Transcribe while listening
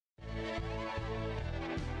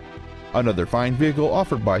Another fine vehicle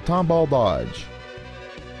offered by Tomball Dodge.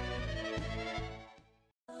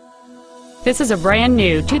 This is a brand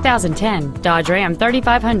new 2010 Dodge Ram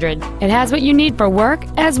 3500. It has what you need for work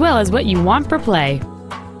as well as what you want for play.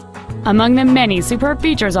 Among the many superb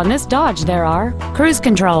features on this Dodge there are cruise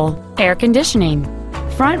control, air conditioning,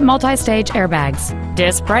 front multi-stage airbags,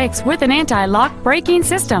 disc brakes with an anti-lock braking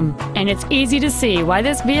system, and it's easy to see why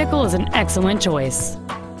this vehicle is an excellent choice.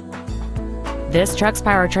 This truck's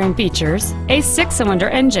powertrain features a 6-cylinder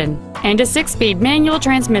engine and a 6-speed manual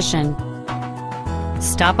transmission.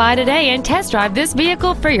 Stop by today and test drive this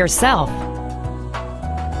vehicle for yourself.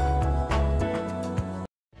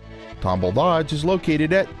 Tomball Dodge is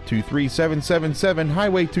located at 23777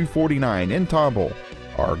 Highway 249 in Tomball.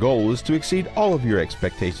 Our goal is to exceed all of your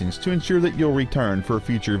expectations to ensure that you'll return for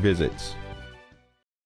future visits.